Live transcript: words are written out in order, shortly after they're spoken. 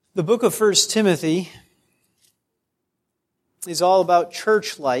The book of 1 Timothy is all about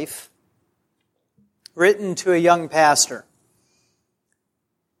church life, written to a young pastor.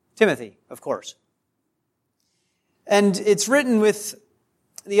 Timothy, of course. And it's written with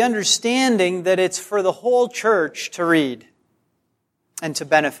the understanding that it's for the whole church to read and to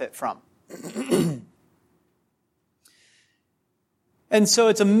benefit from. And so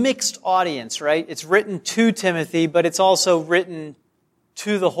it's a mixed audience, right? It's written to Timothy, but it's also written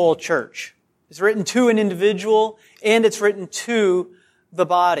to the whole church. It's written to an individual, and it's written to the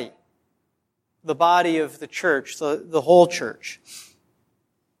body of the church, the whole church.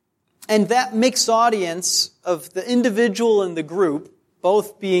 And that mixed audience of the individual and the group,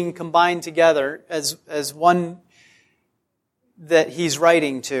 both being combined together as one that he's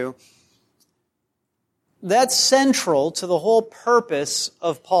writing to, that's central to the whole purpose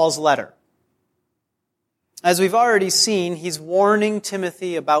of Paul's letter. As we've already seen, he's warning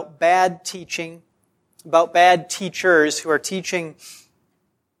Timothy about bad teaching, about bad teachers who are teaching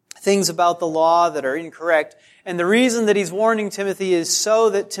things about the law that are incorrect. And the reason that he's warning Timothy is so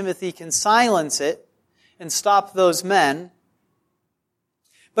that Timothy can silence it and stop those men.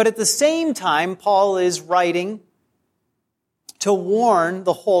 But at the same time, Paul is writing to warn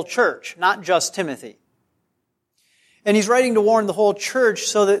the whole church, not just Timothy. And he's writing to warn the whole church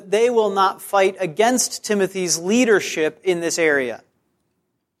so that they will not fight against Timothy's leadership in this area.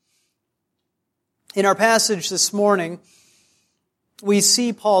 In our passage this morning, we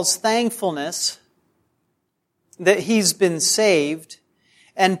see Paul's thankfulness that he's been saved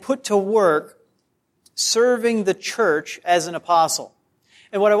and put to work serving the church as an apostle.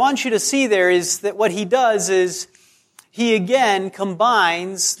 And what I want you to see there is that what he does is he again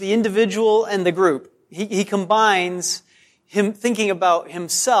combines the individual and the group. He combines him thinking about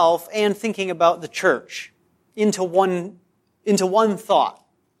himself and thinking about the church into one thought.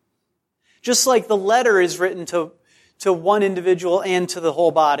 Just like the letter is written to one individual and to the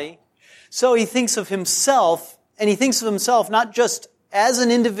whole body, so he thinks of himself, and he thinks of himself not just as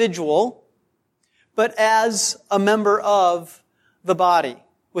an individual, but as a member of the body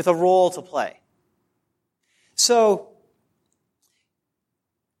with a role to play. So,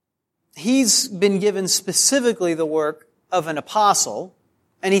 he's been given specifically the work of an apostle,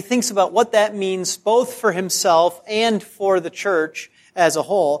 and he thinks about what that means both for himself and for the church as a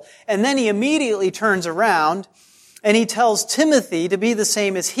whole. And then he immediately turns around and he tells Timothy to be the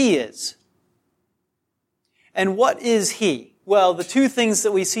same as he is. And what is he? Well, the two things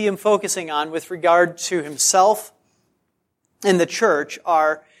that we see him focusing on with regard to himself and the church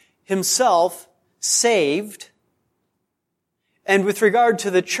are himself saved, and with regard to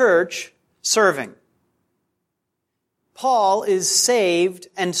the church, serving. Paul is saved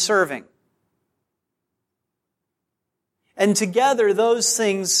and serving. And together those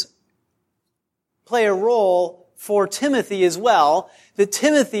things play a role for Timothy as well, that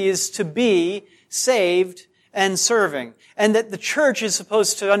Timothy is to be saved and serving. And that the church is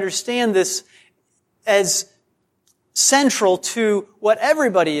supposed to understand this as central to what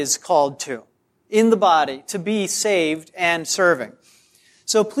everybody is called to in the body, to be saved and serving.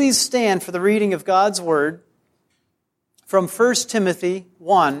 So please stand for the reading of God's Word from 1 Timothy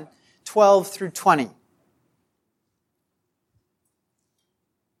 1, 12 through 20.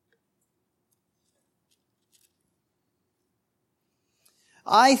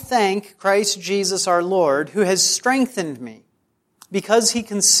 I thank Christ Jesus our Lord, who has strengthened me, because he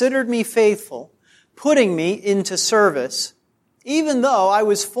considered me faithful, putting me into service, even though I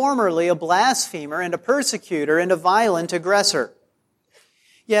was formerly a blasphemer and a persecutor and a violent aggressor.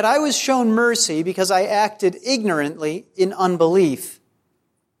 Yet I was shown mercy because I acted ignorantly in unbelief.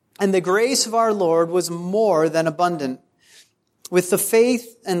 And the grace of our Lord was more than abundant, with the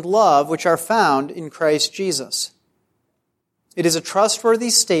faith and love which are found in Christ Jesus. It is a trustworthy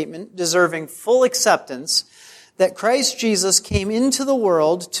statement, deserving full acceptance, that Christ Jesus came into the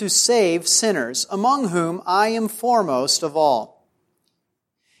world to save sinners, among whom I am foremost of all.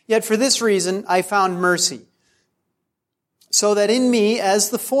 Yet for this reason I found mercy, so that in me, as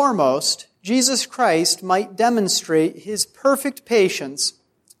the foremost, Jesus Christ might demonstrate his perfect patience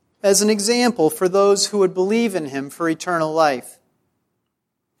as an example for those who would believe in him for eternal life.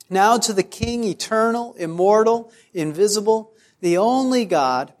 Now to the King, eternal, immortal, invisible, the only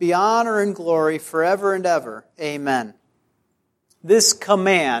God, be honor and glory forever and ever. Amen. This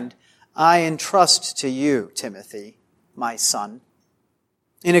command I entrust to you, Timothy, my son,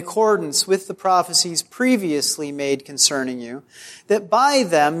 in accordance with the prophecies previously made concerning you, that by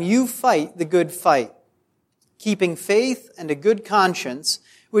them you fight the good fight, keeping faith and a good conscience,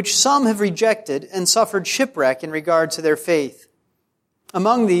 which some have rejected and suffered shipwreck in regard to their faith.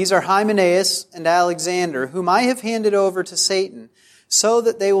 Among these are Hymenaeus and Alexander, whom I have handed over to Satan, so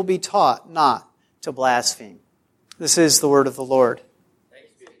that they will be taught not to blaspheme. This is the word of the Lord.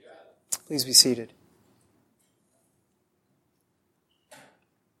 Thanks be to God. Please be seated.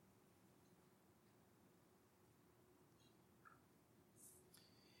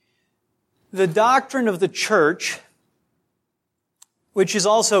 The doctrine of the church, which is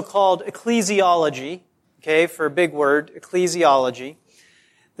also called ecclesiology, okay, for a big word, ecclesiology,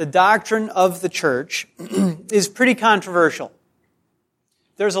 the doctrine of the church is pretty controversial.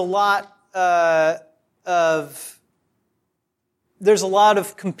 There's a lot of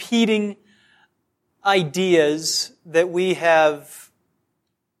competing ideas that we have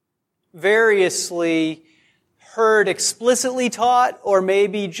variously heard explicitly taught, or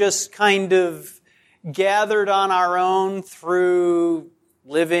maybe just kind of gathered on our own through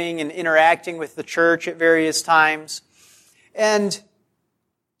living and interacting with the church at various times. And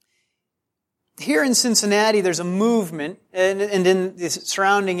here in Cincinnati, there's a movement, and in the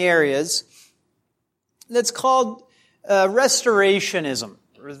surrounding areas, that's called Restorationism,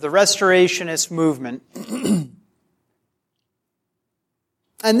 or the Restorationist movement.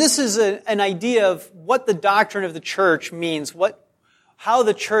 And this is an idea of what the doctrine of the church means, how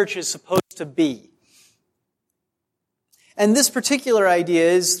the church is supposed to be. And this particular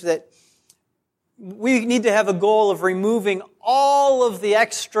idea is that we need to have a goal of removing all of the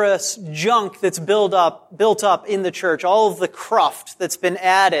extra junk that's built up in the church, all of the cruft that's been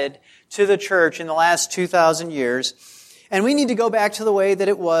added to the church in the last 2,000 years. And we need to go back to the way that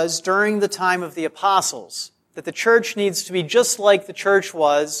it was during the time of the apostles. That the church needs to be just like the church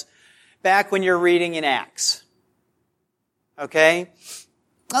was back when you're reading in Acts. Okay?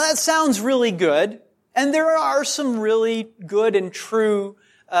 Now that sounds really good, and there are some really good and true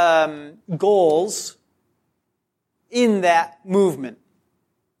goals in that movement.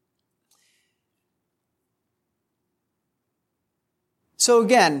 So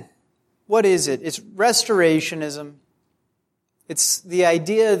again, what is it? It's restorationism. It's the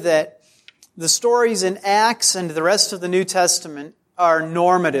idea that the stories in Acts and the rest of the New Testament are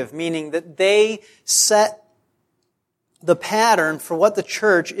normative, meaning that they set the pattern for what the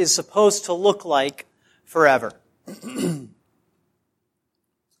church is supposed to look like forever.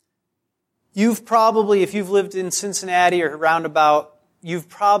 You've probably, if you've lived in Cincinnati or roundabout, you've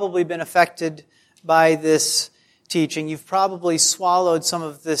probably been affected by this teaching. You've probably swallowed some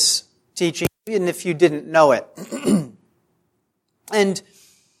of this teaching, even if you didn't know it. And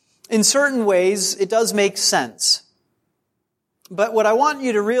in certain ways, it does make sense. But what I want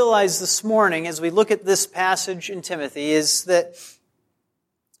you to realize this morning as we look at this passage in Timothy is that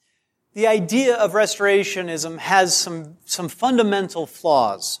the idea of restorationism has some fundamental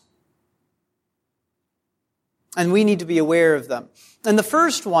flaws. And we need to be aware of them. And the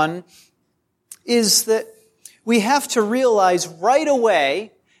first one is that we have to realize right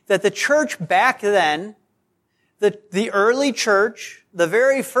away that the church back then, the early church, the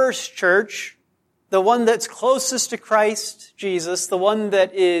very first church, the one that's closest to Christ Jesus, the one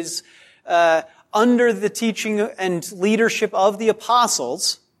that is under the teaching and leadership of the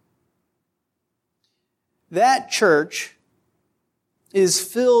apostles, that church is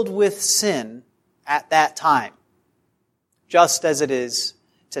filled with sin at that time, just as it is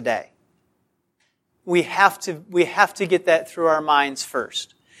today. We have to get that through our minds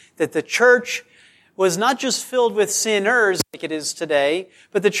first. That the church was not just filled with sinners like it is today,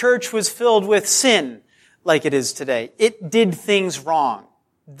 but the church was filled with sin like it is today. It did things wrong.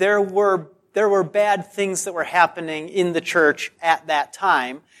 There were bad things that were happening in the church at that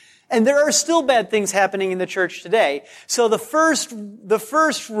time. And there are still bad things happening in the church today. So the first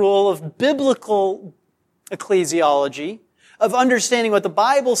rule of biblical ecclesiology, of understanding what the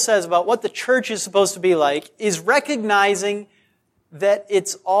Bible says about what the church is supposed to be like, is recognizing that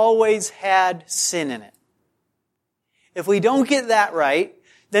it's always had sin in it. If we don't get that right,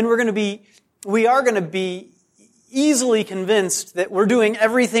 then we are going to be easily convinced that we're doing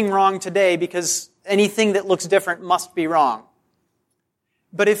everything wrong today because anything that looks different must be wrong.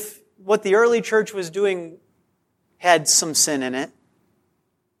 But if what the early church was doing had some sin in it,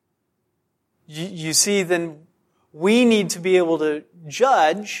 you see, then we need to be able to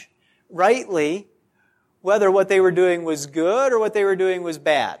judge rightly whether what they were doing was good or what they were doing was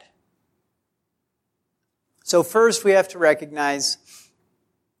bad. So first we have to recognize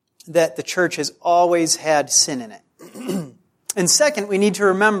that the church has always had sin in it. And second, we need to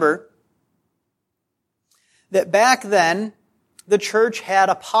remember that back then, the church had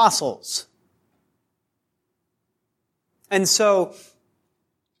apostles. And so,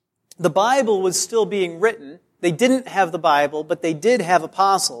 the Bible was still being written, They didn't have the Bible, but they did have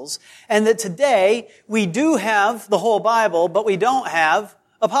apostles. And that today, we do have the whole Bible, but we don't have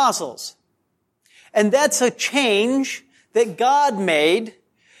apostles. And that's a change that God made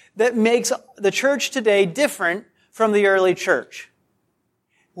that makes the church today different from the early church.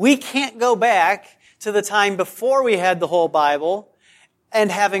 We can't go back to the time before we had the whole Bible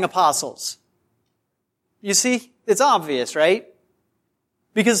and having apostles. You see, it's obvious, right?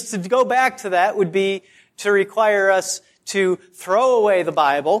 Because to go back to that would be to require us to throw away the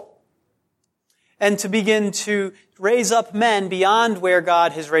Bible and to begin to raise up men beyond where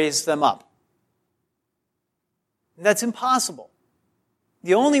God has raised them up. And that's impossible.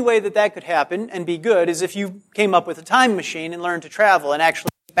 The only way that that could happen and be good is if you came up with a time machine and learned to travel and actually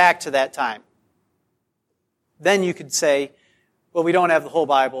get back to that time. Then you could say, well, we don't have the whole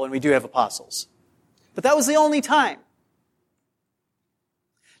Bible and we do have apostles. But that was the only time.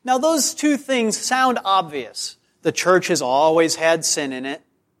 Now, those two things sound obvious. The church has always had sin in it.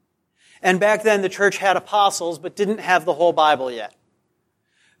 And back then, the church had apostles, but didn't have the whole Bible yet.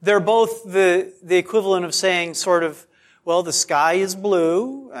 They're both the equivalent of saying sort of, well, the sky is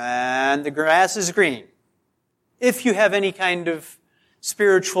blue and the grass is green. If you have any kind of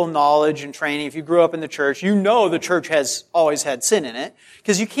spiritual knowledge and training, if you grew up in the church, you know the church has always had sin in it,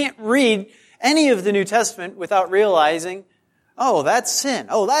 because you can't read any of the New Testament without realizing, oh, that's sin.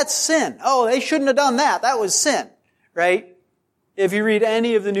 Oh, that's sin. Oh, they shouldn't have done that. That was sin, right? If you read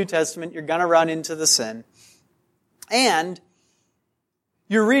any of the New Testament, you're going to run into the sin. And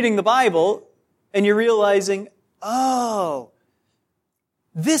you're reading the Bible and you're realizing, oh,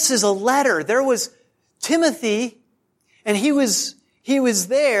 this is a letter. There was Timothy, and he was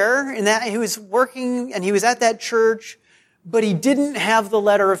there, and that he was working, and he was at that church, but he didn't have the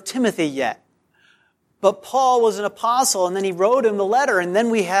letter of Timothy yet. But Paul was an apostle, and then he wrote him the letter, and then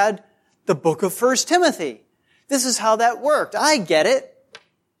we had the book of 1 Timothy. This is how that worked. I get it.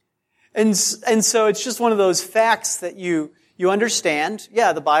 And so it's just one of those facts that you understand.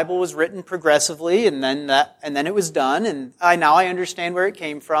 Yeah, the Bible was written progressively, and then it was done, and now I understand where it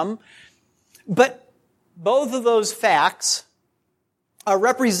came from. But both of those facts are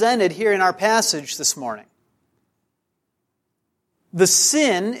represented here in our passage this morning. The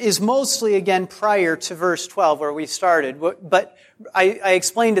sin is mostly, again, prior to verse 12 where we started. But I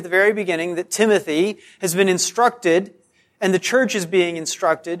explained at the very beginning that Timothy has been instructed, and the church is being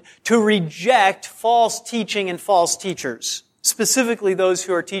instructed, to reject false teaching and false teachers. Specifically those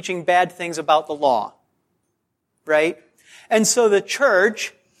who are teaching bad things about the law. Right? And so the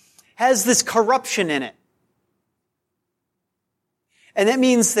church has this corruption in it. And that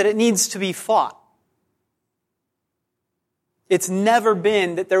means that it needs to be fought. It's never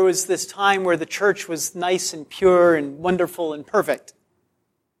been that there was this time where the church was nice and pure and wonderful and perfect.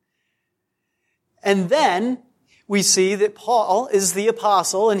 And then we see that Paul is the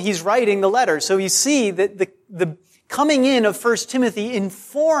apostle and he's writing the letter. So you see that the coming in of 1 Timothy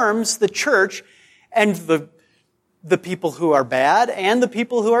informs the church and the people who are bad and the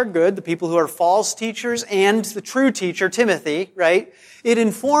people who are good, the people who are false teachers and the true teacher, Timothy, right? It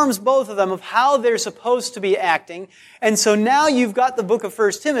informs both of them of how they're supposed to be acting. And so now you've got the book of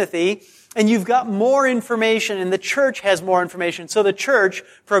 1 Timothy, and you've got more information, and the church has more information. So the church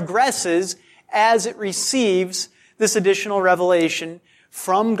progresses as it receives this additional revelation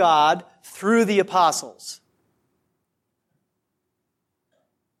from God through the apostles.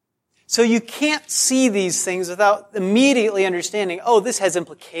 So you can't see these things without immediately understanding, oh, this has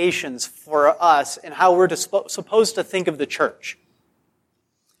implications for us and how we're supposed to think of the church.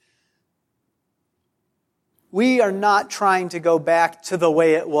 We are not trying to go back to the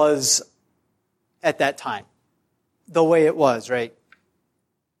way it was at that time. The way it was, right?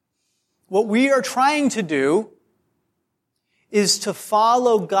 What we are trying to do is to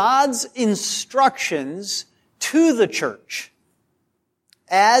follow God's instructions to the church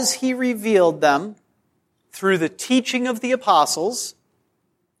as He revealed them through the teaching of the apostles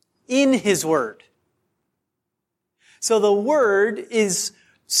in His Word. So the Word is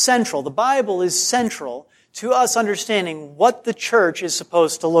central. The Bible is central to us understanding what the church is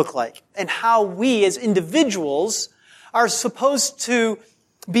supposed to look like and how we as individuals are supposed to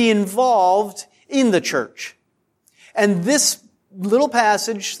be involved in the church. And this little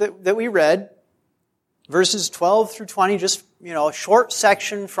passage that we read, verses 12 through 20, just, a short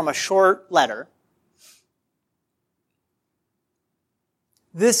section from a short letter,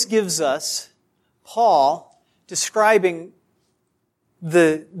 this gives us Paul describing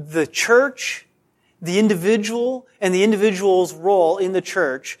the church, the individual, and the individual's role in the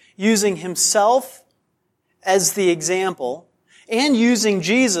church, using himself as the example, and using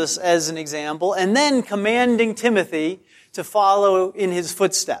Jesus as an example, and then commanding Timothy to follow in his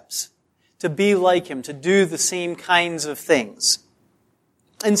footsteps, to be like him, to do the same kinds of things.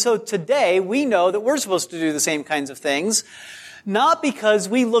 And so today, we know that we're supposed to do the same kinds of things, not because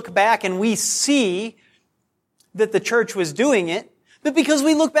we look back and we see that the church was doing it, but because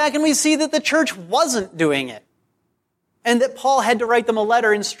we look back and we see that the church wasn't doing it, and that Paul had to write them a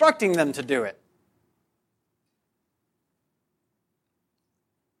letter instructing them to do it.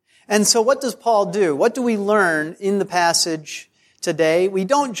 And so what does Paul do? What do we learn in the passage today? We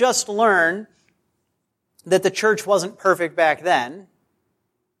don't just learn that the church wasn't perfect back then.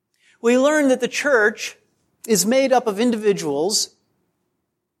 We learn that the church is made up of individuals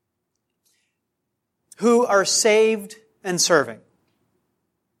who are saved and serving.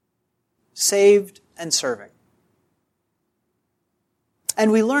 Saved and serving.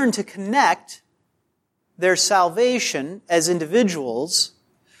 And we learn to connect their salvation as individuals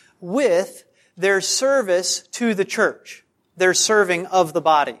with their service to the church, their serving of the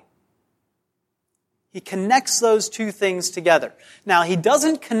body. He connects those two things together. Now, he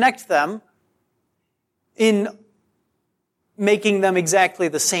doesn't connect them in making them exactly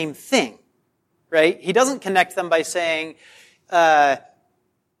the same thing, right? He doesn't connect them by saying,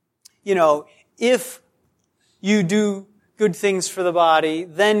 if you do good things for the body,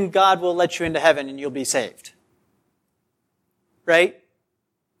 then God will let you into heaven and you'll be saved. Right?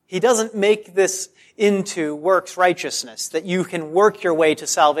 He doesn't make this into works righteousness, that you can work your way to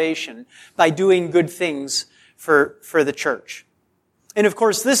salvation by doing good things for the church. And of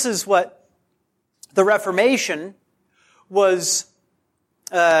course, this is what the Reformation was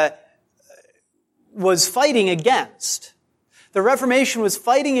fighting against. The Reformation was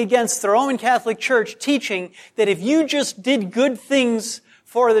fighting against the Roman Catholic Church teaching that if you just did good things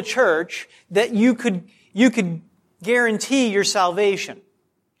for the church, that you could guarantee your salvation.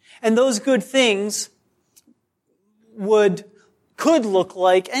 And those good things could look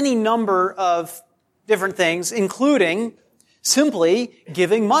like any number of different things, including simply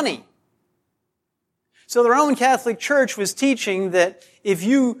giving money. So the Roman Catholic Church was teaching that if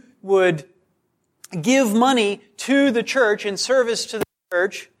you would give money to the church in service to the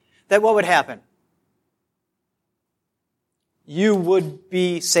church, that what would happen? You would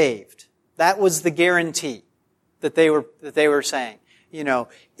be saved. That was the guarantee that they were saying.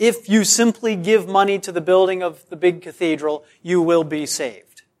 If you simply give money to the building of the big cathedral, you will be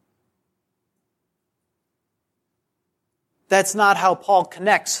saved. That's not how Paul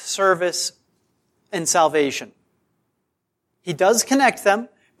connects service and salvation. He does connect them,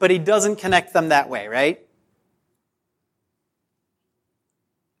 but he doesn't connect them that way, right?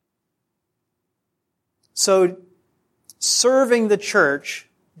 So, serving the church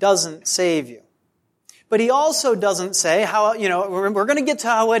doesn't save you. But he also doesn't say how, we're going to get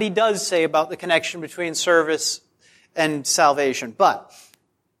to what he does say about the connection between service and salvation. But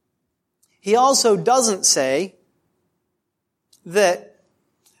he also doesn't say that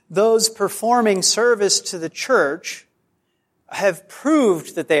those performing service to the church have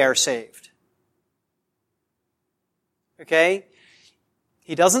proved that they are saved. Okay?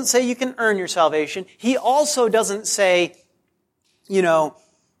 He doesn't say you can earn your salvation. He also doesn't say, you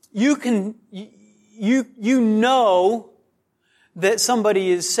know that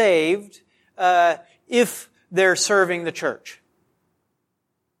somebody is saved if they're serving the church.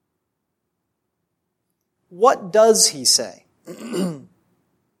 What does he say?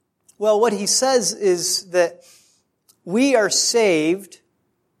 Well, what he says is that we are saved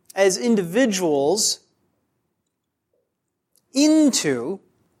as individuals into,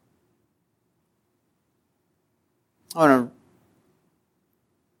 I want to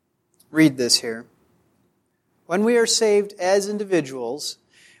read this here. When we are saved as individuals,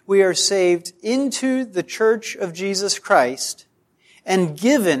 we are saved into the church of Jesus Christ and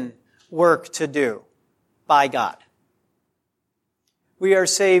given work to do by God. We are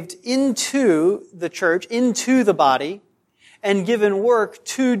saved into the church, into the body, and given work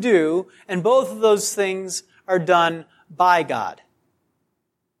to do, and both of those things are done by God.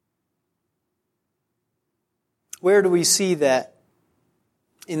 Where do we see that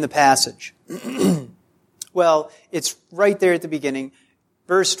in the passage? Well, it's right there at the beginning.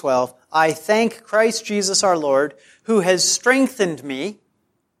 Verse 12, I thank Christ Jesus our Lord, who has strengthened me,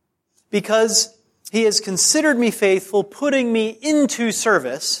 because He has considered me faithful, putting me into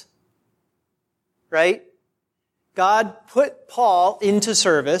service. Right? God put Paul into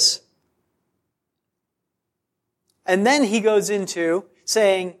service. And then he goes into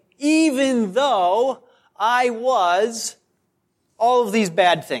saying, even though I was all of these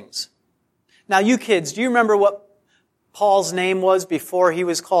bad things. Now, you kids, do you remember what Paul's name was before he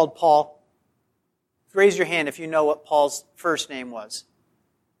was called Paul? Raise your hand if you know what Paul's first name was.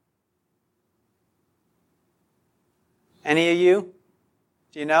 Any of you?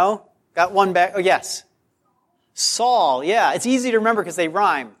 Do you know? Got one back? Oh, yes. Saul. Yeah, it's easy to remember because they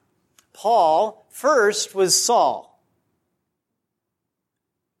rhyme. Paul first was Saul.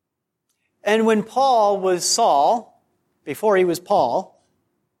 And when Paul was Saul, before he was Paul,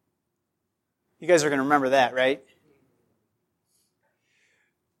 you guys are going to remember that, right?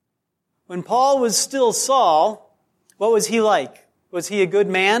 When Paul was still Saul, what was he like? Was he a good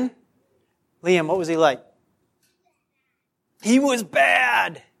man? Liam, what was he like? He was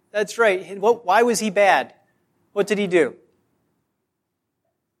bad. That's right. Why was he bad? What did he do?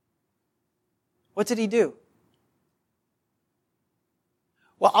 What did he do?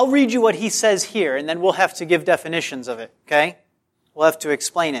 Well, I'll read you what he says here, and then we'll have to give definitions of it, okay? We'll have to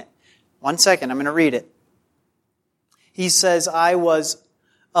explain it. 1 second, I'm going to read it. He says, I was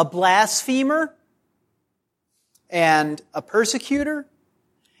a blasphemer, and a persecutor,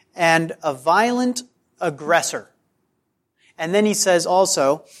 and a violent aggressor. And then he says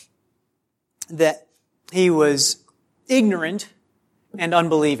also that he was ignorant and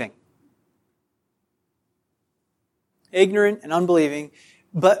unbelieving. Ignorant and unbelieving,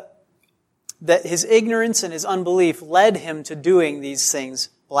 but that his ignorance and his unbelief led him to doing these things: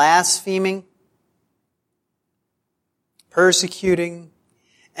 blaspheming, persecuting,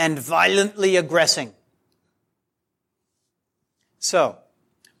 and violently aggressing. So,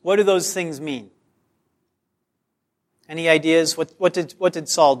 what do those things mean? Any ideas? What did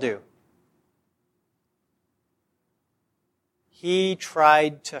Saul do? He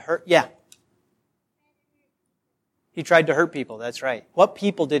tried to hurt. Yeah. He tried to hurt people. That's right. What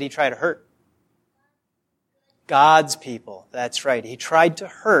people did he try to hurt? God's people. That's right. He tried to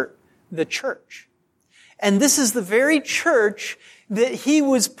hurt the church. And this is the very church that he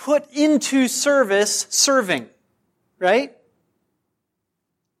was put into service serving. Right?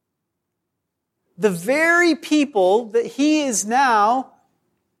 The very people that he is now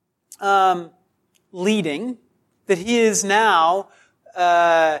leading, that he is now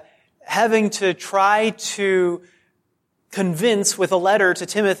having to try to convince with a letter to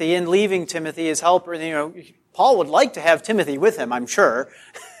Timothy and leaving Timothy as helper. You know, Paul would like to have Timothy with him, I'm sure.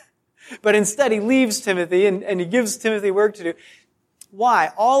 But instead he leaves Timothy and he gives Timothy work to do.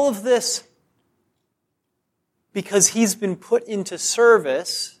 Why? All of this because he's been put into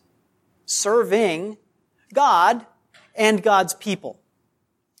service, serving God and God's people.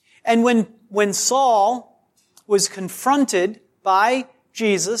 And when Saul was confronted by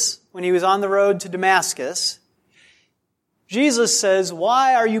Jesus when he was on the road to Damascus, Jesus says,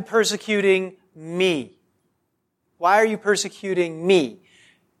 "Why are you persecuting me? Why are you persecuting me?"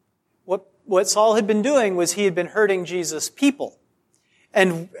 What Saul had been doing was he had been hurting Jesus' people.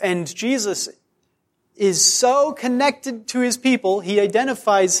 And Jesus is so connected to his people, he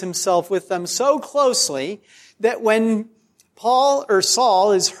identifies himself with them so closely that when Paul or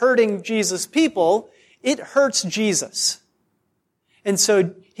Saul is hurting Jesus' people, it hurts Jesus. And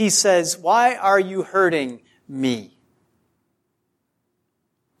so he says, "Why are you hurting me?"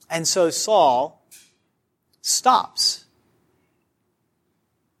 And so Saul stops.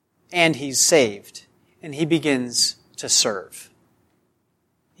 And he's saved. And he begins to serve.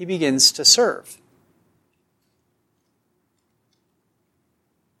 He begins to serve.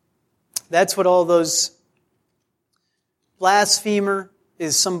 That's what all those... Blasphemer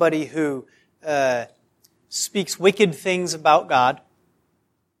is somebody who speaks wicked things about God.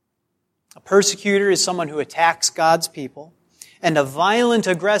 A persecutor is someone who attacks God's people. And a violent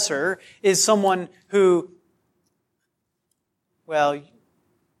aggressor is someone who, well,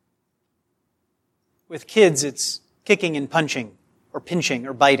 with kids it's kicking and punching or pinching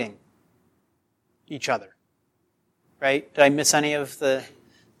or biting each other. Right? Did I miss any of the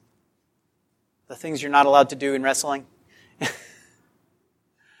things you're not allowed to do in wrestling?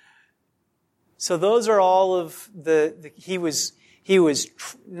 So those are all of he was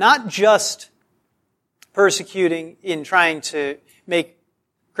not just persecuting in trying to make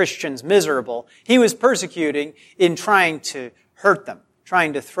Christians miserable. He was persecuting in trying to hurt them,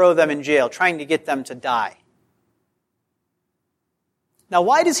 trying to throw them in jail, trying to get them to die. Now,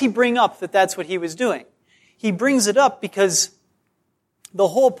 why does he bring up that that's what he was doing? He brings it up because the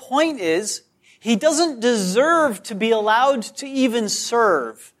whole point is he doesn't deserve to be allowed to even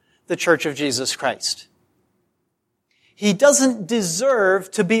serve the Church of Jesus Christ. He doesn't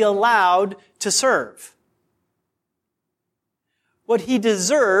deserve to be allowed to serve. What he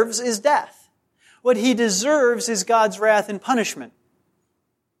deserves is death. What he deserves is God's wrath and punishment.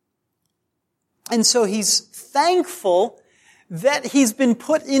 And so he's thankful that he's been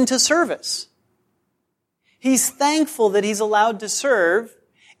put into service. He's thankful that he's allowed to serve,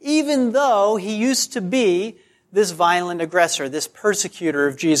 even though he used to be this violent aggressor, this persecutor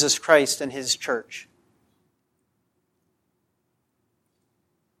of Jesus Christ and his church.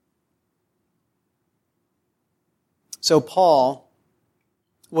 So Paul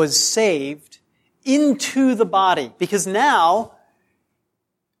was saved into the body, because now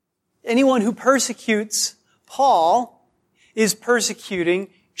anyone who persecutes Paul is persecuting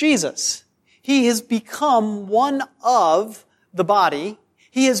Jesus. He has become one of the body.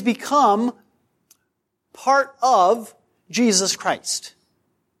 He has become part of Jesus Christ.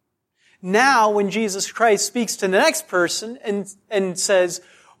 Now, when Jesus Christ speaks to the next person and says,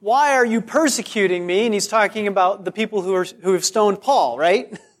 "Why are you persecuting me?" And he's talking about the people who have stoned Paul,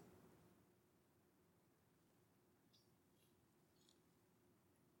 right?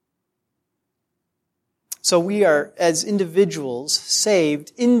 So we are, as individuals,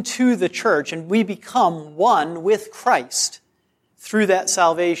 saved into the church, and we become one with Christ through that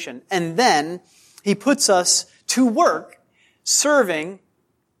salvation. And then he puts us to work serving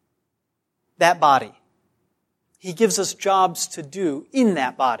that body. He gives us jobs to do in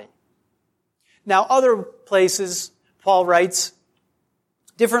that body. Now, other places, Paul writes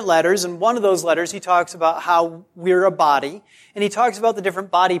different letters, and one of those letters he talks about how we're a body, and he talks about the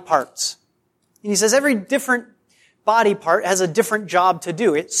different body parts. And he says every different body part has a different job to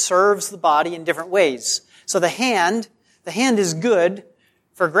do. It serves the body in different ways. So the hand is good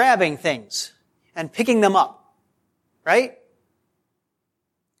for grabbing things and picking them up, right?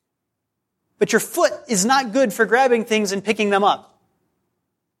 But your foot is not good for grabbing things and picking them up.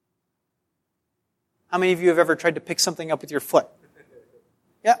 How many of you have ever tried to pick something up with your foot?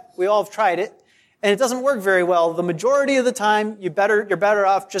 Yeah, we all have tried it. And it doesn't work very well. The majority of the time, you're better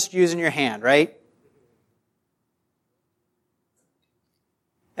off just using your hand, right?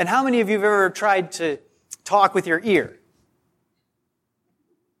 And how many of you have ever tried to talk with your ear?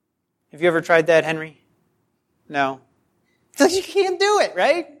 Have you ever tried that, Henry? No. You can't do it,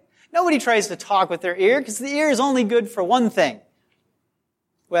 right? Nobody tries to talk with their ear because the ear is only good for one thing.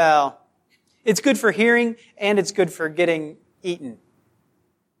 Well, it's good for hearing and it's good for getting eaten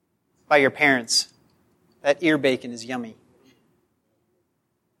by your parents. That ear bacon is yummy.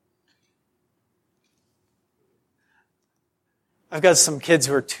 I've got some kids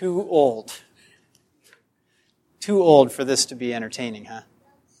who are too old. Too old for this to be entertaining, huh?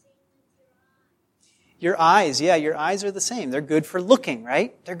 Your eyes, yeah, your eyes are the same. They're good for looking,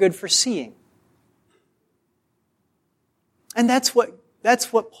 right? They're good for seeing. And that's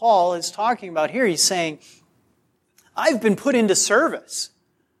what Paul is talking about here. He's saying, I've been put into service.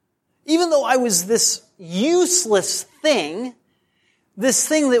 Even though I was this useless thing, this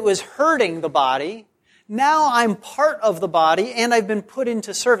thing that was hurting the body, now I'm part of the body and I've been put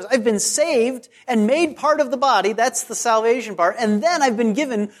into service. I've been saved and made part of the body. That's the salvation part. And then I've been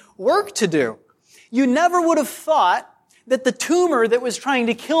given work to do. You never would have thought that the tumor that was trying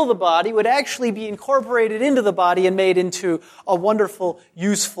to kill the body would actually be incorporated into the body and made into a wonderful,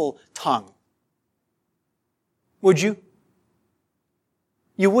 useful tongue. Would you?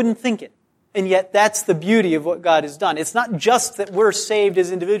 You wouldn't think it. And yet that's the beauty of what God has done. It's not just that we're saved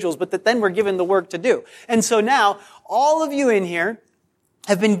as individuals, but that then we're given the work to do. And so now, all of you in here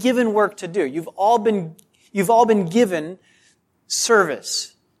have been given work to do. You've all been given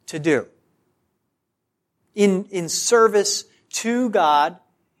service to do. In service to God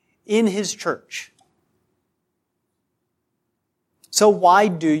in His church. So why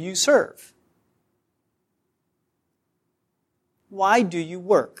do you serve? Why do you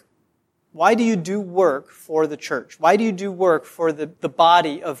work? Why do you do work for the church? Why do you do work for the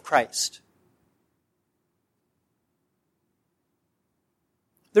body of Christ?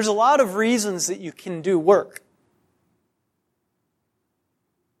 There's a lot of reasons that you can do work.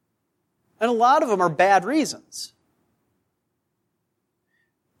 And a lot of them are bad reasons.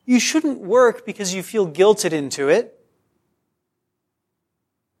 You shouldn't work because you feel guilted into it.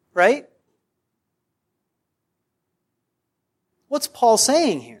 Right? What's Paul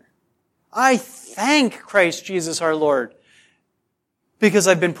saying here? I thank Christ Jesus our Lord because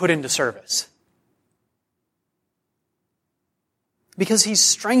I've been put into service. Because He's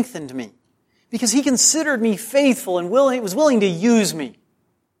strengthened me. Because He considered me faithful and was willing to use me.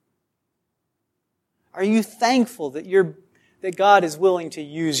 Are you thankful that God is willing to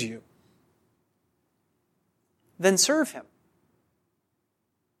use you? Then serve Him.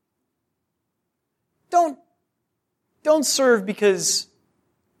 Don't serve because,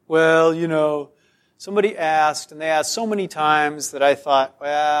 well, somebody asked, and they asked so many times that I thought,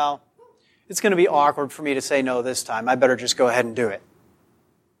 well, it's going to be awkward for me to say no this time. I better just go ahead and do it.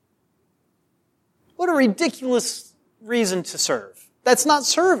 What a ridiculous reason to serve. That's not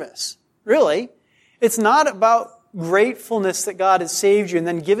service, really. It's not about gratefulness that God has saved you and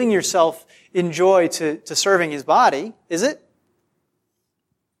then giving yourself in joy to serving His body, is it?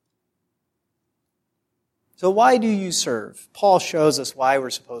 So why do you serve? Paul shows us why we're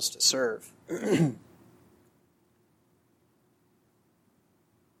supposed to serve.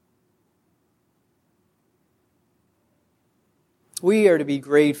 We are to be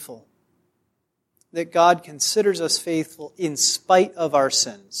grateful that God considers us faithful in spite of our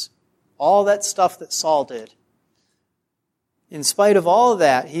sins. All that stuff that Saul did. In spite of all of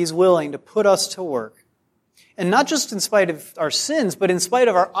that, He's willing to put us to work. And not just in spite of our sins, but in spite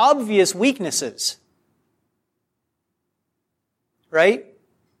of our obvious weaknesses. Right?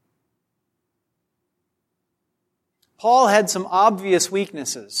 Paul had some obvious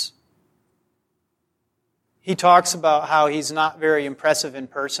weaknesses. He talks about how he's not very impressive in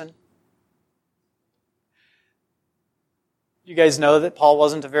person. You guys know that Paul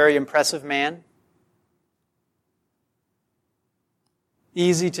wasn't a very impressive man.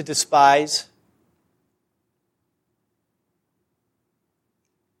 Easy to despise.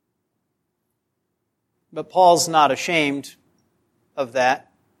 But Paul's not ashamed of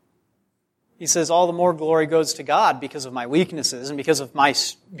that. He says, all the more glory goes to God because of my weaknesses and because of my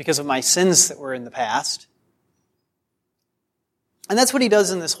sins that were in the past. And that's what he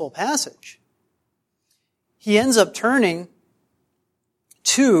does in this whole passage. He ends up turning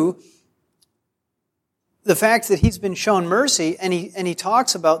to the fact that he's been shown mercy, and he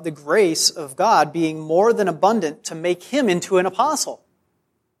talks about the grace of God being more than abundant to make him into an apostle.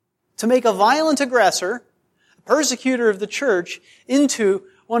 To make a violent aggressor, a persecutor of the church, into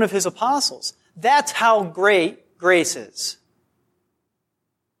one of his apostles. That's how great grace is.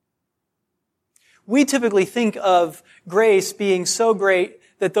 We typically think of grace being so great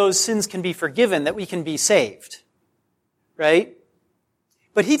that those sins can be forgiven, that we can be saved. Right?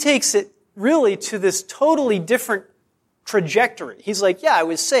 But he takes it really to this totally different trajectory. He's like, yeah, I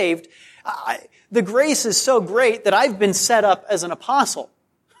was saved. The grace is so great that I've been set up as an apostle.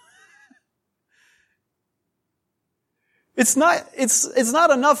 It's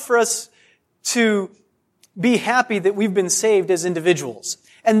not enough for us to be happy that we've been saved as individuals.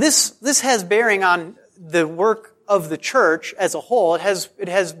 And this has bearing on the work of the church as a whole. It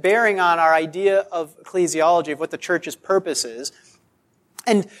has bearing on our idea of ecclesiology, of what the church's purpose is.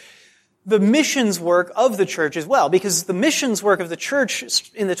 And the missions work of the church as well, because the missions work of the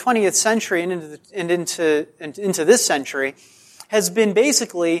church in the 20th century and into this century has been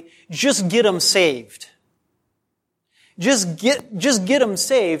basically just get them saved. Just get them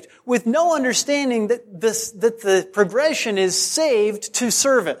saved, with no understanding that the progression is saved to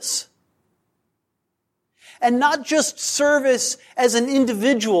service. And not just service as an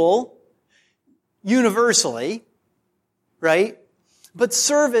individual universally, right? But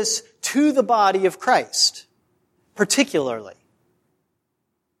service to the body of Christ, particularly.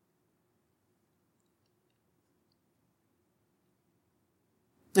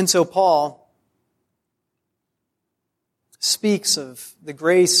 And so Paul speaks of the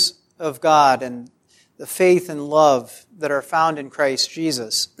grace of God and the faith and love that are found in Christ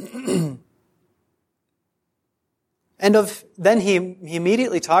Jesus. Then he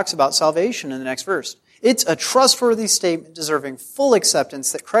immediately talks about salvation in the next verse. It's a trustworthy statement deserving full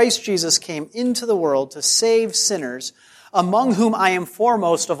acceptance that Christ Jesus came into the world to save sinners, among whom I am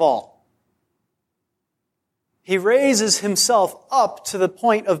foremost of all. He raises himself up to the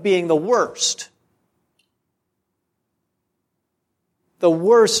point of being the worst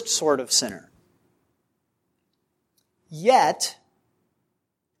sort of sinner. Yet,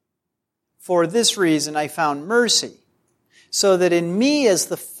 for this reason I found mercy, so that in me as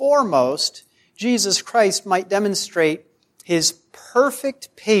the foremost, Jesus Christ might demonstrate His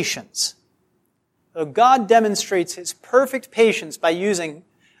perfect patience. So God demonstrates His perfect patience by using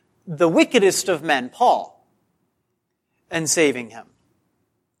the wickedest of men, Paul, and saving him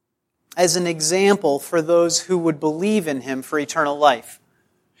as an example for those who would believe in Him for eternal life.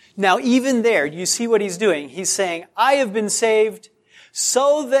 Now, even there, you see what he's doing. He's saying, I have been saved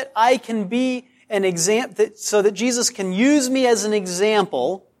so that I can be an example, so that Jesus can use me as an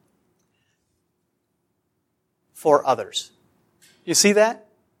example for others. You see that?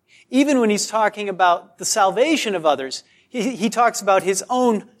 Even when he's talking about the salvation of others, he talks about his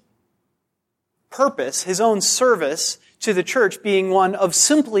own purpose, his own service to the church being one of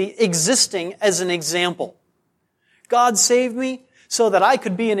simply existing as an example. God saved me so that I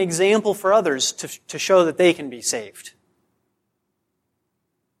could be an example for others to show that they can be saved.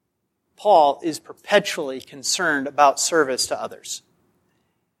 Paul is perpetually concerned about service to others.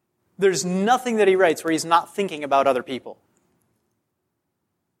 There's nothing that he writes where he's not thinking about other people.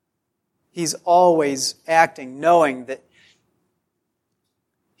 He's always acting, knowing that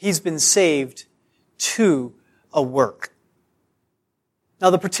he's been saved to a work.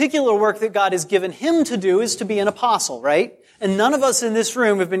 Now, the particular work that God has given him to do is to be an apostle, right? And none of us in this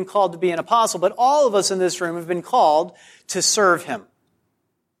room have been called to be an apostle, but all of us in this room have been called to serve him.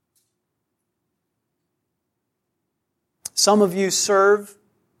 Some of you serve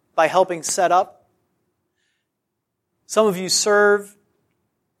by helping set up. Some of you serve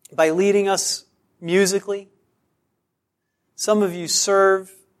by leading us musically. Some of you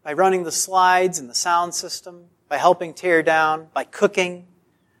serve by running the slides and the sound system, by helping tear down, by cooking,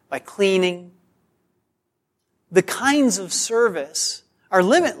 by cleaning. The kinds of service are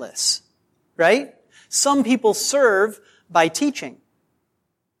limitless, right? Some people serve by teaching.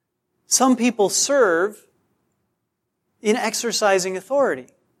 Some people serve in exercising authority.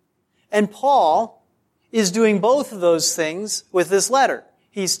 And Paul is doing both of those things with this letter.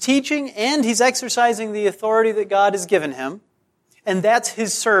 He's teaching and he's exercising the authority that God has given him. And that's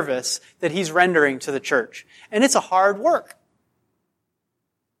his service that he's rendering to the church. And it's a hard work.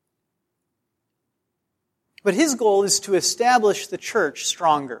 But his goal is to establish the church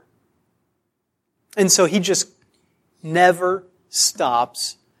stronger. And so he just never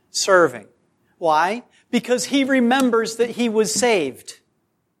stops serving. Why? Because he remembers that he was saved.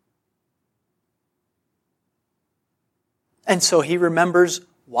 And so he remembers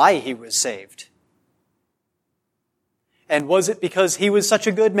why he was saved. And was it because he was such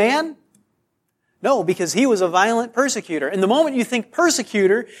a good man? No, because he was a violent persecutor. And the moment you think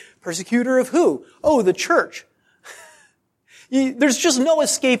persecutor of who? Oh, the church. There's just no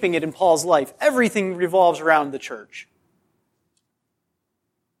escaping it in Paul's life. Everything revolves around the church.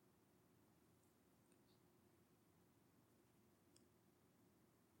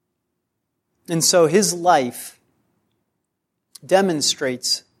 And so his life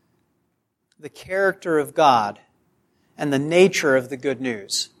demonstrates the character of God and the nature of the good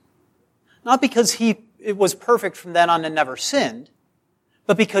news. Not because it was perfect from then on and never sinned,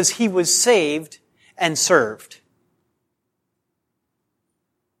 but because he was saved and served.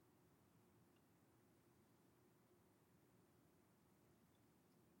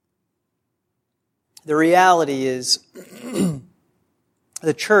 The reality is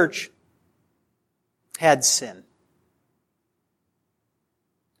the church had sin.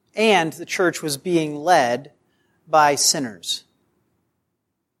 And the church was being led by sinners.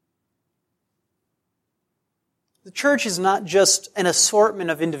 The church is not just an assortment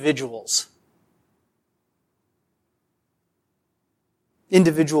of individuals.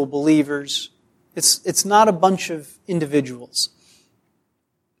 Individual believers. It's not a bunch of individuals.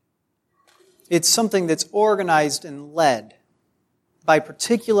 It's something that's organized and led by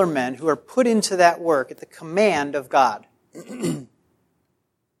particular men who are put into that work at the command of God.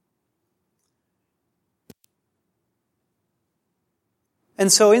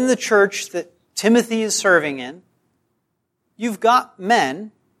 And so in the church that Timothy is serving in, you've got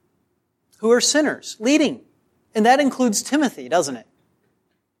men who are sinners, leading. And that includes Timothy, doesn't it?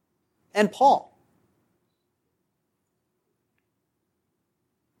 And Paul.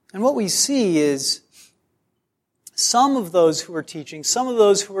 And what we see is some of those who were teaching, some of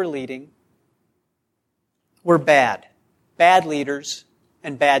those who were leading, were bad. Bad leaders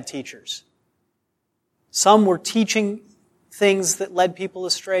and bad teachers. Some were teaching things that led people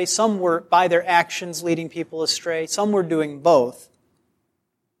astray. Some were, by their actions, leading people astray. Some were doing both.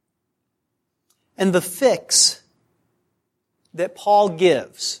 And the fix that Paul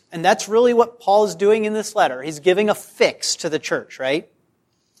gives, and that's really what Paul is doing in this letter. He's giving a fix to the church, right?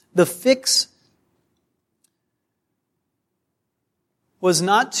 The fix was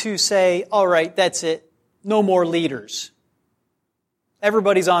not to say, all right, that's it, no more leaders.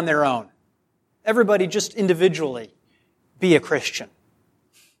 Everybody's on their own. Everybody just individually be a Christian.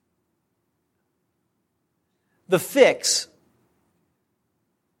 The fix,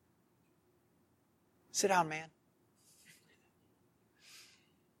 sit down, man.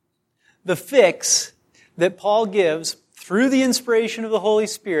 The fix that Paul gives through the inspiration of the Holy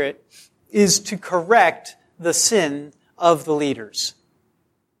Spirit is to correct the sin of the leaders.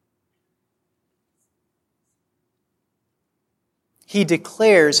 He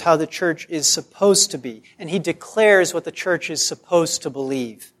declares how the church is supposed to be, and he declares what the church is supposed to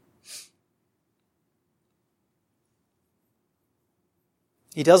believe.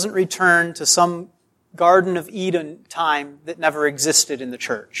 He doesn't return to some Garden of Eden time that never existed in the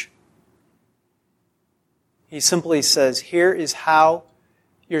church. He simply says, here is how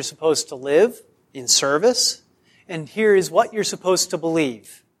you're supposed to live in service, and here is what you're supposed to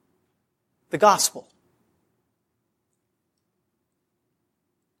believe. The gospel.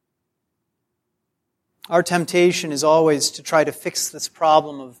 Our temptation is always to try to fix this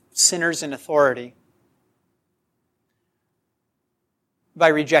problem of sinners in authority by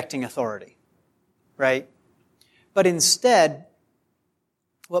rejecting authority, right? But instead,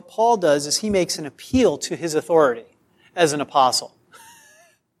 what Paul does is he makes an appeal to his authority as an apostle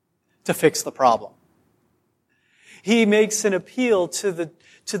to fix the problem. He makes an appeal to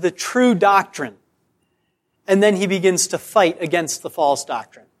the true doctrine, and then he begins to fight against the false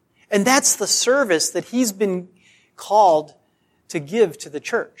doctrine. And that's the service that he's been called to give to the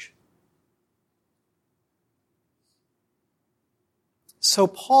church. So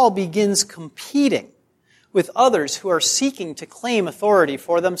Paul begins competing with others who are seeking to claim authority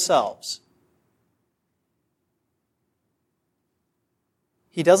for themselves.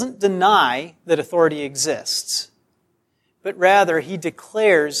 He doesn't deny that authority exists, but rather he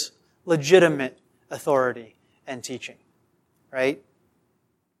declares legitimate authority and teaching, right?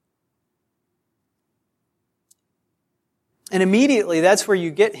 And immediately that's where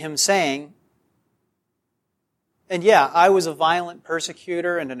you get him saying, and yeah, I was a violent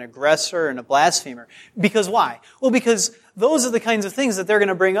persecutor and an aggressor and a blasphemer. Because why? Well, because those are the kinds of things that they're going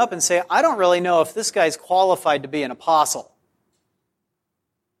to bring up and say, I don't really know if this guy's qualified to be an apostle.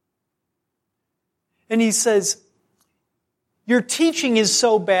 And he says, your teaching is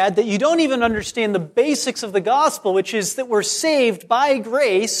so bad that you don't even understand the basics of the gospel, which is that we're saved by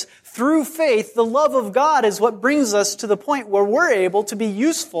grace through faith. The love of God is what brings us to the point where we're able to be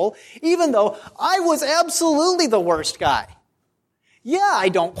useful, even though I was absolutely the worst guy. Yeah, I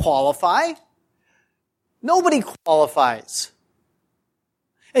don't qualify. Nobody qualifies.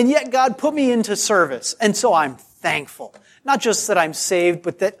 And yet God put me into service, and so I'm thankful. Not just that I'm saved,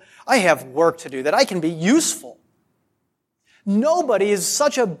 but that I have work to do, that I can be useful. Nobody is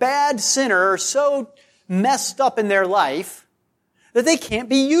such a bad sinner or so messed up in their life that they can't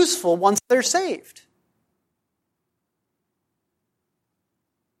be useful once they're saved.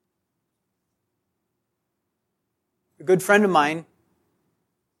 A good friend of mine,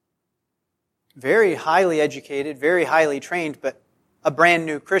 very highly educated, very highly trained, but a brand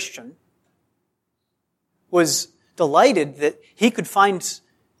new Christian, was delighted that he could find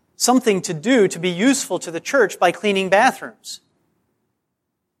something to do to be useful to the church by cleaning bathrooms.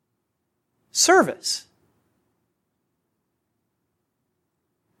 Service.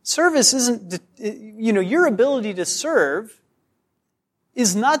 Service isn't, your ability to serve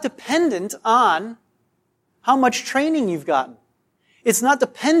is not dependent on how much training you've gotten. It's not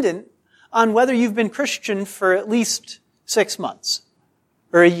dependent on whether you've been Christian for at least 6 months,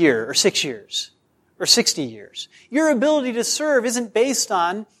 or a year, or 6 years, or 60 years. Your ability to serve isn't based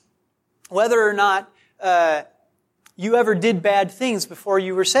on whether or not you ever did bad things before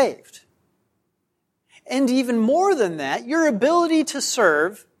you were saved. And even more than that, your ability to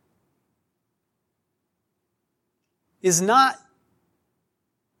serve is not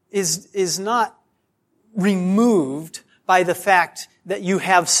removed by the fact that you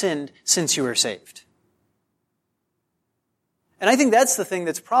have sinned since you were saved. And I think that's the thing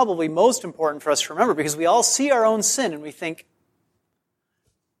that's probably most important for us to remember, because we all see our own sin and we think,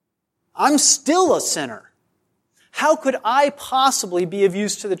 I'm still a sinner. How could I possibly be of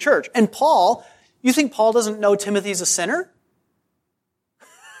use to the church? And Paul, you think Paul doesn't know Timothy's a sinner?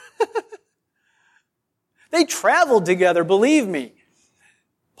 They traveled together, believe me.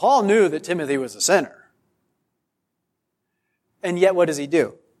 Paul knew that Timothy was a sinner. And yet what does he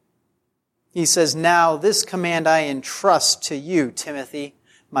do? He says, now this command I entrust to you, Timothy,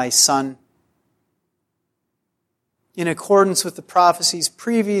 my son, in accordance with the prophecies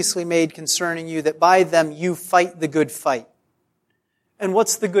previously made concerning you, that by them you fight the good fight. And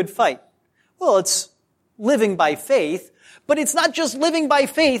what's the good fight? Well, it's living by faith, but it's not just living by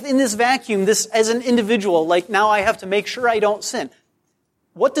faith in this vacuum, this as an individual, like now I have to make sure I don't sin.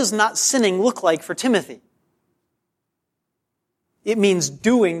 What does not sinning look like for Timothy? It means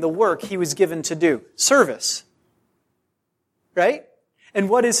doing the work he was given to do. Service. Right? And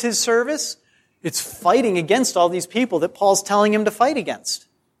what is his service? It's fighting against all these people that Paul's telling him to fight against.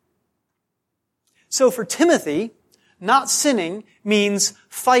 So for Timothy, not sinning means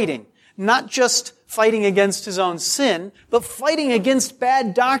fighting. Not just fighting against his own sin, but fighting against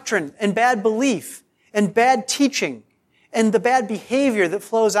bad doctrine and bad belief and bad teaching and the bad behavior that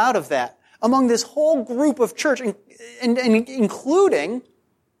flows out of that among this whole group of church, and including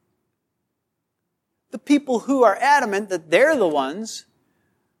the people who are adamant that they're the ones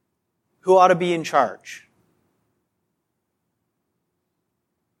who ought to be in charge.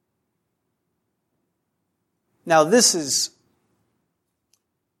 Now this is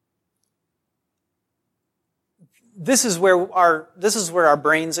where our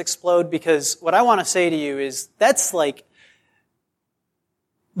brains explode, because what I want to say to you is that's like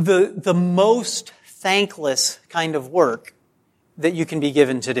the most thankless kind of work that you can be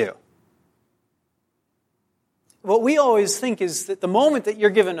given to do. What we always think is that the moment that you're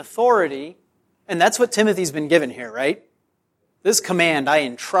given authority, and that's what Timothy's been given here, right? This command I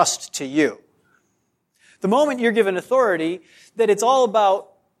entrust to you. The moment you're given authority, that it's all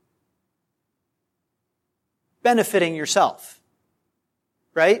about benefiting yourself,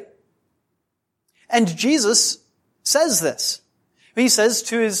 right? And Jesus says this. He says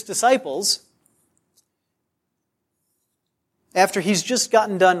to his disciples, after he's just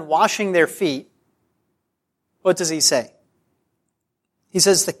gotten done washing their feet, what does he say? He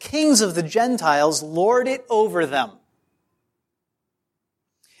says, the kings of the Gentiles lord it over them,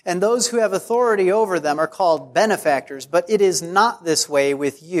 and those who have authority over them are called benefactors. But it is not this way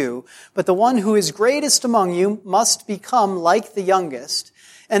with you. But the one who is greatest among you must become like the youngest,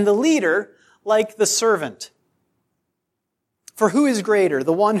 and the leader like the servant. For who is greater,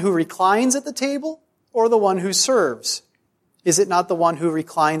 the one who reclines at the table or the one who serves? Is it not the one who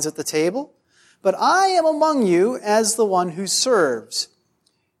reclines at the table? But I am among you as the one who serves.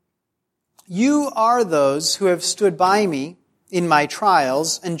 You are those who have stood by me in my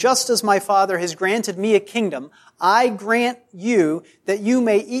trials, and just as my Father has granted me a kingdom, I grant you that you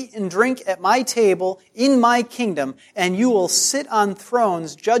may eat and drink at my table in my kingdom, and you will sit on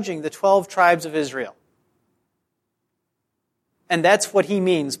thrones judging the 12 tribes of Israel. And that's what he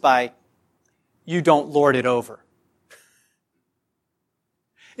means by, you don't lord it over.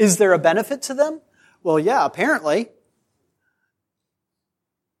 Is there a benefit to them? Well, yeah, apparently.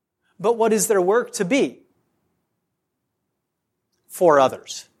 But what is their work to be? For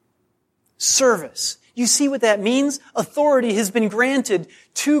others. Service. You see what that means? Authority has been granted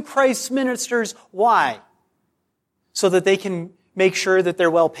to Christ's ministers. Why? So that they can make sure that they're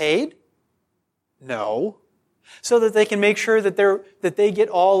well paid? No. So that they can make sure that they get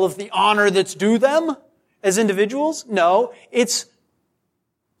all of the honor that's due them as individuals? No. It's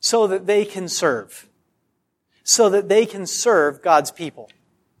so that they can serve. So that they can serve God's people.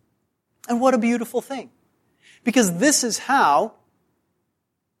 And what a beautiful thing. Because this is how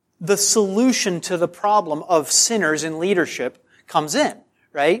the solution to the problem of sinners in leadership comes in,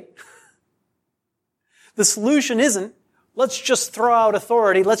 right? The solution isn't, let's just throw out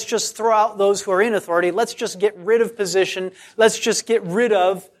authority, let's just throw out those who are in authority, let's just get rid of position, let's just get rid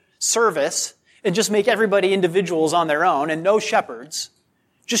of service, and just make everybody individuals on their own, and no shepherds,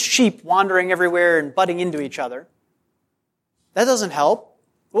 just sheep wandering everywhere and butting into each other. That doesn't help.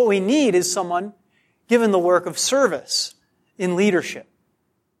 What we need is someone given the work of service in leadership.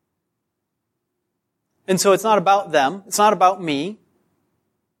 And so it's not about them. It's not about me.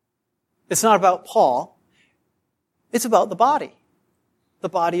 It's not about Paul. It's about the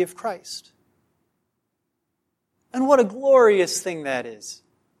body of Christ. And what a glorious thing that is.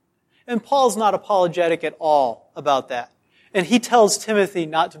 And Paul's not apologetic at all about that. And he tells Timothy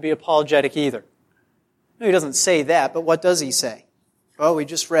not to be apologetic either. No, he doesn't say that, but what does he say? Well, we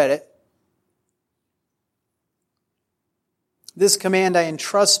just read it. This command I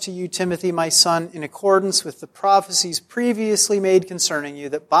entrust to you, Timothy, my son, in accordance with the prophecies previously made concerning you,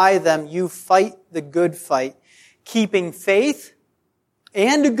 that by them you fight the good fight, keeping faith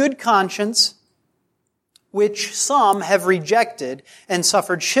and a good conscience, which some have rejected and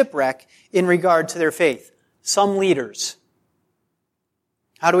suffered shipwreck in regard to their faith. Some leaders.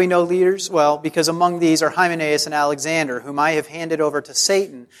 How do we know leaders? Well, because among these are Hymenaeus and Alexander, whom I have handed over to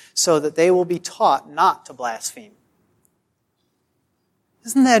Satan, so that they will be taught not to blaspheme.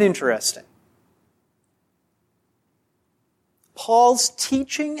 Isn't that interesting? Paul's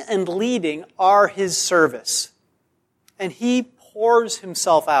teaching and leading are his service. And he pours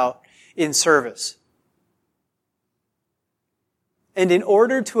himself out in service. And in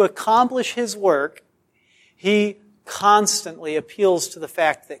order to accomplish his work, he constantly appeals to the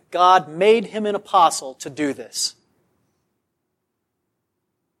fact that God made him an apostle to do this.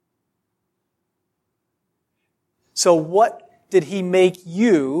 So what did he make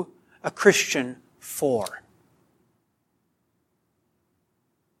you a Christian for?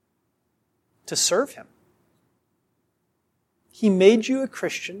 To serve him. He made you a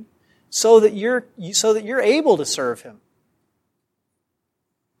Christian so that you're able to serve him.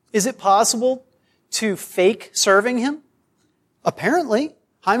 Is it possible to fake serving him? Apparently.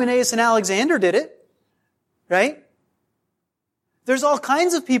 Hymenaeus and Alexander did it. Right? There's all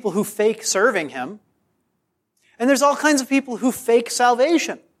kinds of people who fake serving him. And there's all kinds of people who fake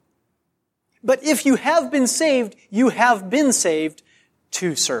salvation. But if you have been saved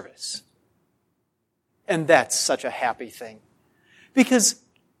to service. And that's such a happy thing. Because,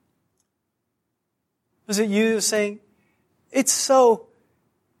 was it you saying, it's so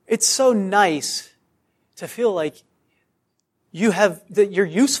nice to feel like that you're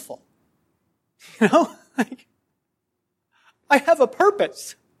useful. You know? Like, I have a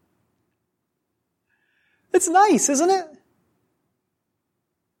purpose. It's nice, isn't it?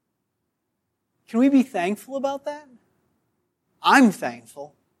 Can we be thankful about that? I'm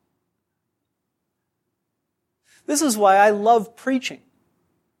thankful. This is why I love preaching.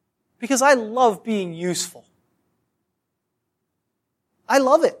 Because I love being useful. I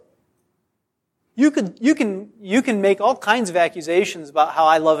love it. You can make all kinds of accusations about how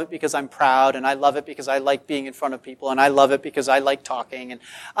I love it because I'm proud, and I love it because I like being in front of people, and I love it because I like talking, and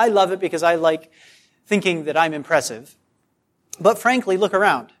I love it because I like thinking that I'm impressive. But frankly, look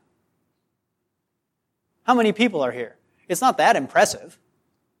around. How many people are here? It's not that impressive.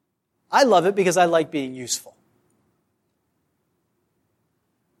 I love it because I like being useful.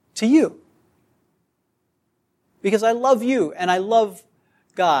 To you. Because I love you and I love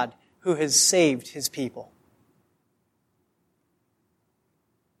God who has saved His people.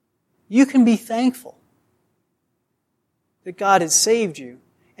 You can be thankful that God has saved you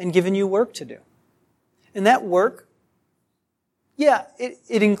and given you work to do. And that work,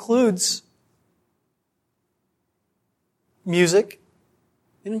 it includes music.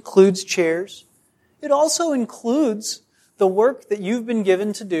 It includes chairs. It also includes the work that you've been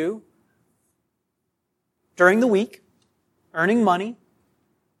given to do during the week, earning money.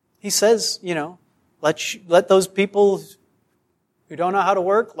 He says, let those people who don't know how to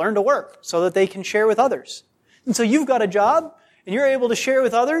work learn to work so that they can share with others. And so you've got a job and you're able to share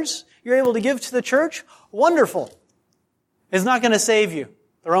with others. You're able to give to the church. Wonderful. It's not going to save you.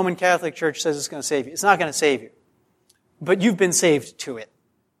 The Roman Catholic Church says it's going to save you. It's not going to save you. But you've been saved to it.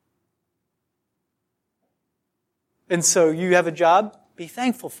 And so you have a job, be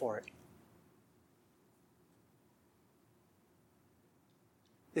thankful for it.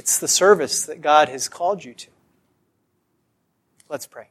 It's the service that God has called you to. Let's pray.